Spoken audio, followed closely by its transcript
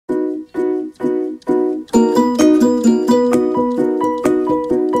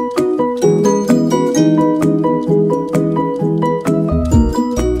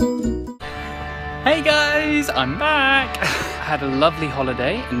had a lovely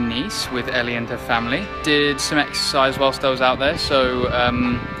holiday in Nice with Ellie and her family. Did some exercise whilst I was out there, so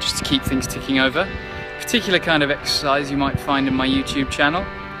just to keep things ticking over. Particular kind of exercise you might find in my YouTube channel.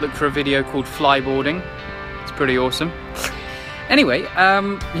 Look for a video called flyboarding. It's pretty awesome. Anyway,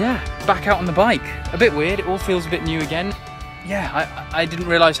 yeah, back out on the bike. A bit weird, it all feels a bit new again. Yeah, I didn't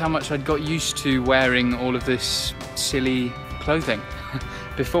realise how much I'd got used to wearing all of this silly clothing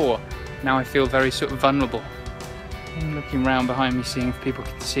before. Now I feel very sort of vulnerable. I'm looking around behind me, seeing if people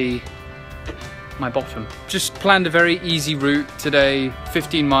can see my bottom. Just planned a very easy route today,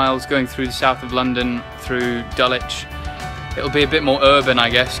 15 miles going through the south of London, through Dulwich. It'll be a bit more urban, I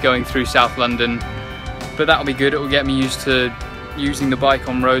guess, going through South London, but that'll be good. It will get me used to using the bike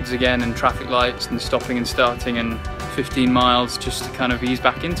on roads again and traffic lights and stopping and starting, and 15 miles just to kind of ease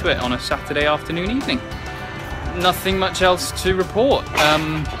back into it on a Saturday afternoon evening. Nothing much else to report.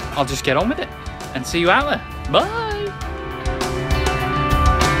 I'll just get on with it and see you out there. Bye!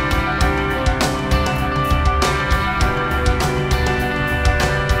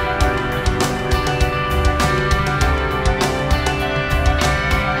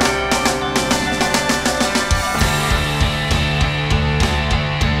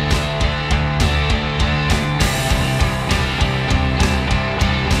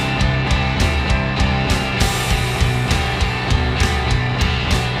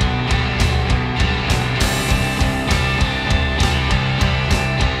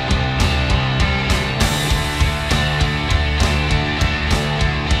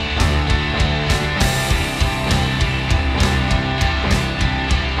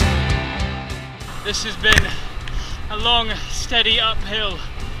 This has been a long, steady uphill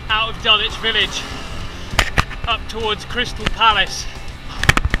out of Dulwich village, up towards Crystal Palace.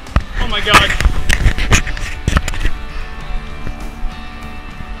 Oh my god.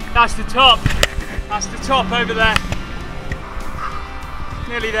 That's the top. That's the top over there.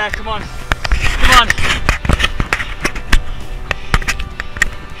 Nearly there, come on. Come on.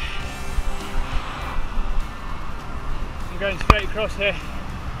 I'm going straight across here.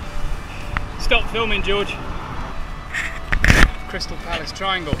 Stop filming, George. Crystal Palace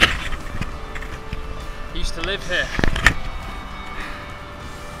Triangle. Used to live here.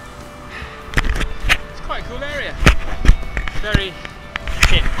 It's quite a cool area. Very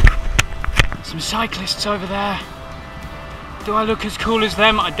hip. Some cyclists over there. Do I look as cool as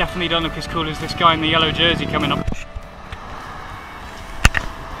them? I definitely don't look as cool as this guy in the yellow jersey coming up.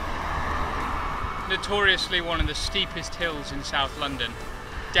 Notoriously one of the steepest hills in South London.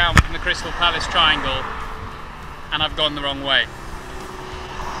 Down from the Crystal Palace Triangle, and I've gone the wrong way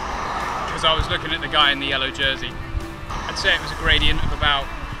because I was looking at the guy in the yellow jersey. I'd say it was a gradient of about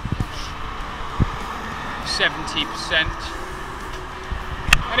 70%.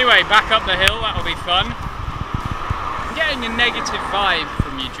 Anyway, back up the hill, that'll be fun. I'm getting a negative vibe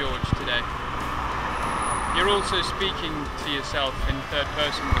from you, George, today. You're also speaking to yourself in third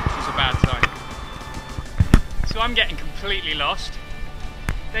person, which is a bad sign. So I'm getting completely lost.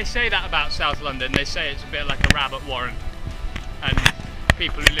 They say that about South London, they say it's a bit like a rabbit warren, and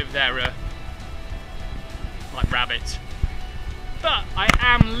people who live there are like rabbits. But I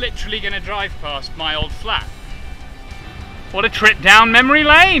am literally going to drive past my old flat. What a trip down memory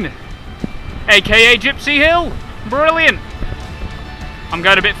lane! AKA Gypsy Hill! Brilliant! I'm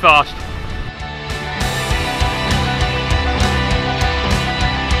going a bit fast.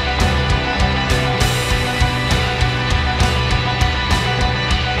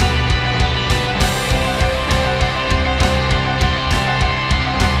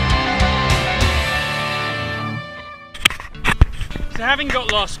 So having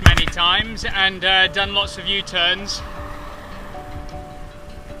got lost many times and done lots of U-turns,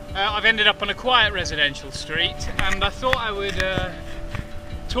 I've ended up on a quiet residential street, and I thought I would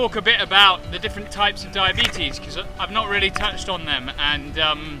talk a bit about the different types of diabetes, because I've not really touched on them, and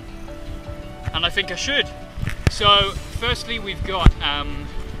I think I should. So firstly we've got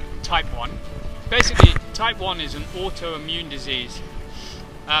type 1. Basically type 1 is an autoimmune disease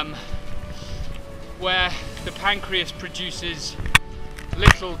where the pancreas produces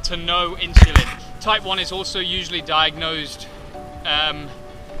little to no insulin. Type 1 is also usually diagnosed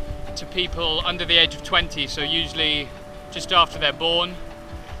to people under the age of 20, so usually just after they're born,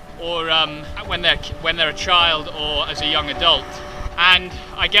 or when they're a child, or as a young adult. And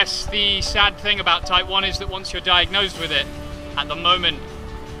I guess the sad thing about type 1 is that once you're diagnosed with it, at the moment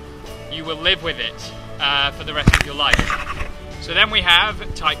you will live with it for the rest of your life. So then we have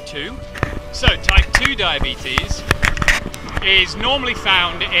type 2. So type 2 diabetes is normally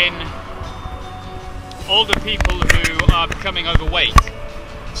found in older people who are becoming overweight.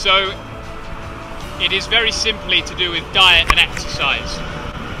 So it is very simply to do with diet and exercise,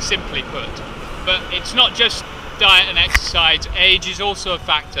 simply put. But it's not just diet and exercise, age is also a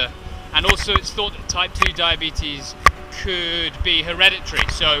factor. And also it's thought that type 2 diabetes could be hereditary.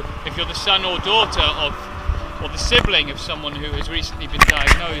 So if you're the son or daughter of, or the sibling of someone who has recently been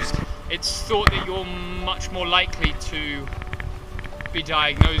diagnosed, it's thought that you're much more likely to be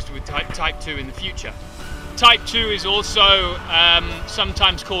diagnosed with type 2 in the future. Type 2 is also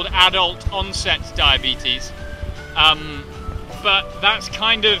sometimes called adult onset diabetes, but that's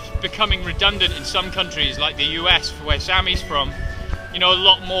kind of becoming redundant in some countries like the US, where Sammy's from. You know, a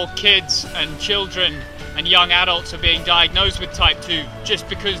lot more kids and children and young adults are being diagnosed with type 2 just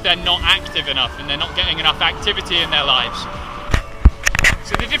because they're not active enough and they're not getting enough activity in their lives.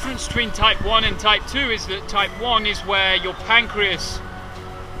 So the difference between type 1 and type 2 is that type 1 is where your pancreas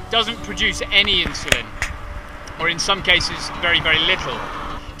doesn't produce any insulin, or in some cases very, very little.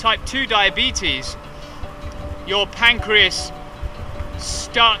 Type 2 diabetes, your pancreas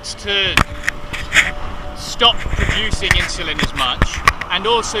starts to stop producing insulin as much, and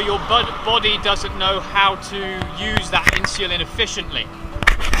also your body doesn't know how to use that insulin efficiently.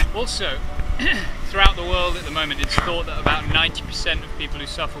 Also, throughout the world at the moment, it's thought that about 90% of people who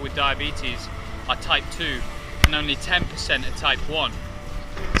suffer with diabetes are type 2 and only 10% are type 1.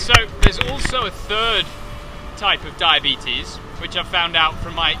 So there's also a third type of diabetes, which I've found out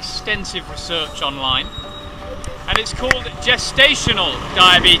from my extensive research online, and it's called gestational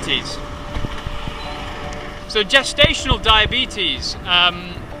diabetes. So gestational diabetes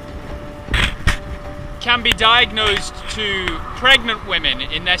can be diagnosed to pregnant women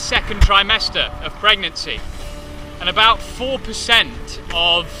in their second trimester of pregnancy. And about 4%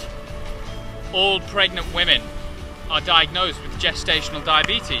 of all pregnant women are diagnosed with gestational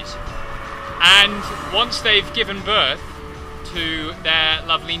diabetes. And once they've given birth to their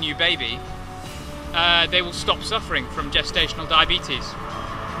lovely new baby, they will stop suffering from gestational diabetes.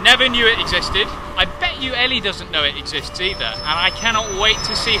 Never knew it existed. I bet you Ellie doesn't know it exists either, and I cannot wait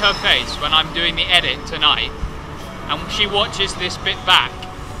to see her face when I'm doing the edit tonight and she watches this bit back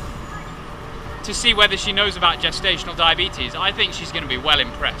to see whether she knows about gestational diabetes. I think she's going to be well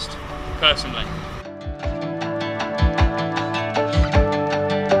impressed, personally.